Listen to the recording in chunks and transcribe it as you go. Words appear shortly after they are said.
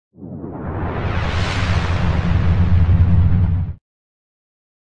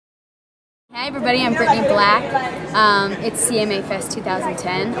Hi everybody, I'm Brittini Black. It's CMA Fest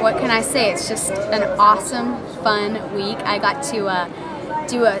 2010. What can I say? It's just an awesome, fun week. I got to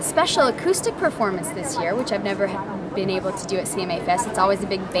do a special acoustic performance this year, which I've never been able to do at CMA Fest. It's always a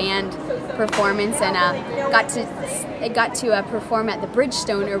big band performance, and got to perform at the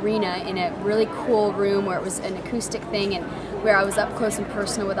Bridgestone Arena in a really cool room where it was an acoustic thing and where I was up close and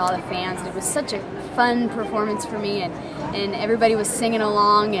personal with all the fans. And it was such a fun performance for me, and everybody was singing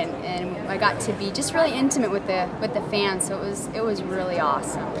along, and I got to be just really intimate with the fans. So it was really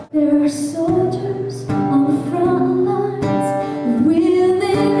awesome. There are soldiers on the front lines,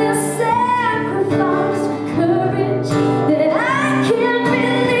 willing to sacrifice with courage that I can't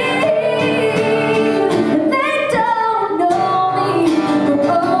believe. They don't know me or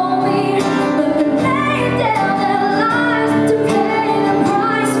owe me, but they lay down their lives to pay the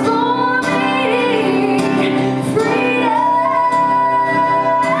price for me. Freedom.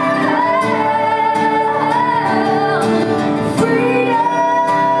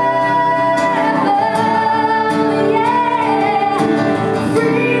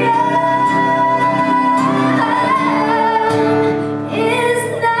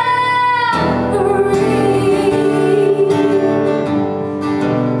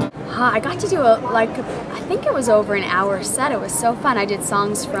 I got to do I think it was over an hour set. It was so fun. I did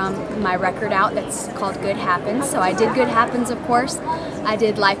songs from my record out that's called Good Happens. So I did Good Happens, of course. I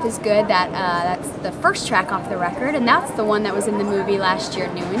did Life is Good. That's the first track off the record, and that's the one that was in the movie last year,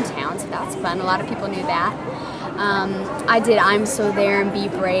 New in Town. So that's fun. A lot of people knew that. I did I'm So There and Be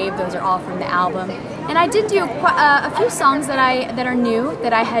Brave. Those are all from the album. And I did do a few songs that are new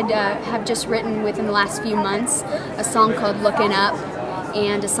that I have just written within the last few months. A song called Looking Up,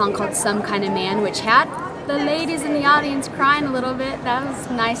 and a song called Some Kind of Man, which had the ladies in the audience crying a little bit. That was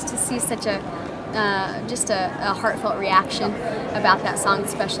nice to see such a just a heartfelt reaction about that song.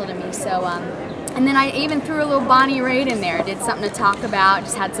 It's special to me. So and then I even threw a little Bonnie Raitt in there. Did something to talk about,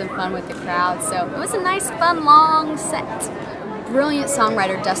 just had some fun with the crowd. So it was a nice, fun, long set. Brilliant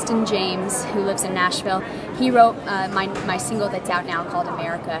songwriter Dustin James, who lives in Nashville, he wrote my single that's out now called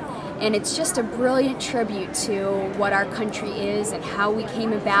America, and it's just a brilliant tribute to what our country is and how we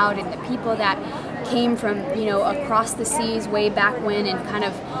came about and the people that came from, you know, across the seas way back when and kind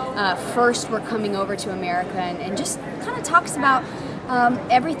of first were coming over to America, and just kind of talks about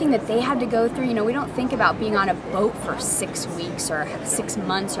everything that they had to go through. You know, we don't think about being on a boat for 6 weeks or 6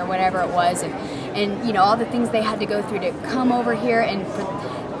 months or whatever it was, and you know, all the things they had to go through to come over here. And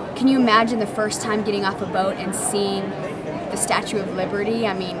can you imagine the first time getting off a boat and seeing the Statue of Liberty?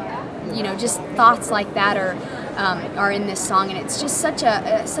 I mean, you know, just thoughts like that are in this song, and it's just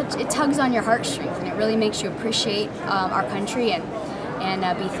it tugs on your heartstrings, and it really makes you appreciate our country and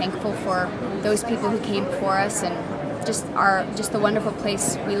be thankful for those people who came before us, and just the wonderful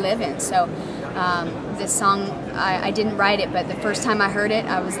place we live in. So this song, I didn't write it, but the first time I heard it,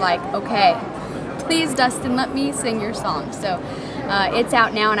 I was like, okay, please Dustin, let me sing your song. So it's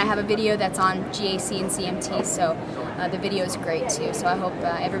out now, and I have a video that's on GAC and CMT, so the video is great too. So I hope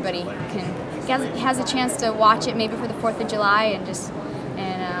everybody has a chance to watch it, maybe for the 4th of July,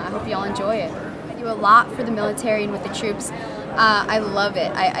 and I hope you all enjoy it. I do a lot for the military and with the troops. I love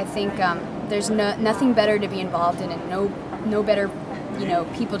it. I think there's nothing better to be involved in, and no better, you know,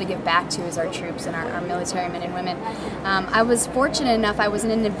 people to give back to as our troops and our military men and women. I was fortunate enough, I was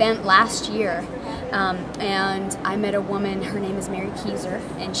in an event last year, and I met a woman. Her name is Mary Keyser,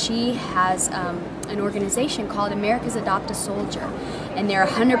 and she has an organization called America's Adopt a Soldier, and they're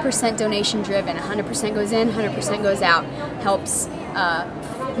 100% donation driven. 100% goes in, 100% goes out. Helps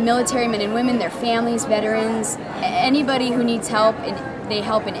military men and women, their families, veterans, anybody who needs help, and they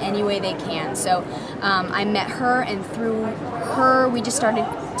help in any way they can. So I met her, and through her we just started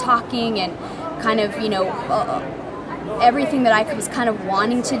talking, and kind of, you know, everything that I was kind of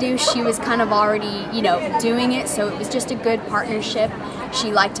wanting to do, she was kind of already, you know, doing it. So it was just a good partnership.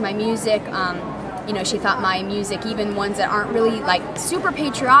 She liked my music. You know, she thought my music, even ones that aren't really like super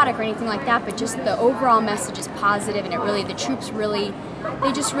patriotic or anything like that, but just the overall message is positive, and the troops really,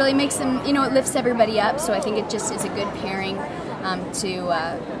 they just really makes them, you know, it lifts everybody up. So I think it just is a good pairing to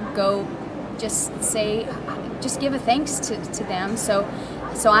go just give a thanks to them. So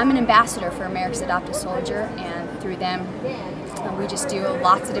I'm an ambassador for America's Adopt a Soldier, and through them we just do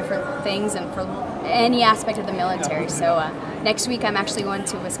lots of different things, and for any aspect of the military. So next week I'm actually going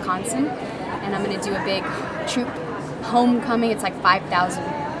to Wisconsin, and I'm going to do a big troop homecoming. It's like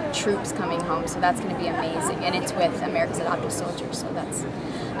 5,000 troops coming home, so that's going to be amazing, and it's with America's Adopt a Soldier, so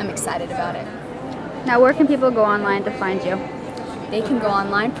I'm excited about it. Now, where can people go online to find you? they can go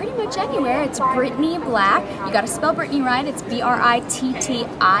online pretty much anywhere. It's Brittini Black. You got to spell Brittini right. It's B-R-I-T-T-I-N-I.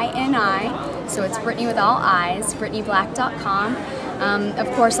 So it's Brittini with all I's, BrittiniBlack.com. Of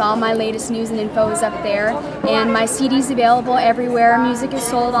course, all my latest news and info is up there, and my CD's available everywhere music is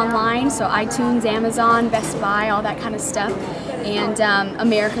sold online, so iTunes, Amazon, Best Buy, all that kind of stuff. And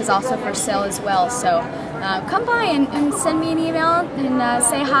America's also for sale as well. So come by and send me an email and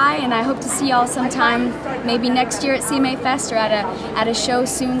say hi, and I hope to see y'all sometime, maybe next year at CMA Fest or at a show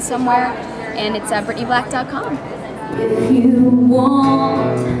soon somewhere. And it's BrittiniBlack.com. If you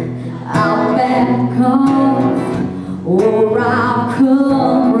want, I'll back off, or I'll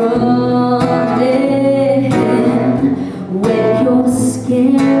come running when you're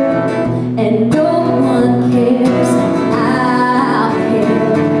scared.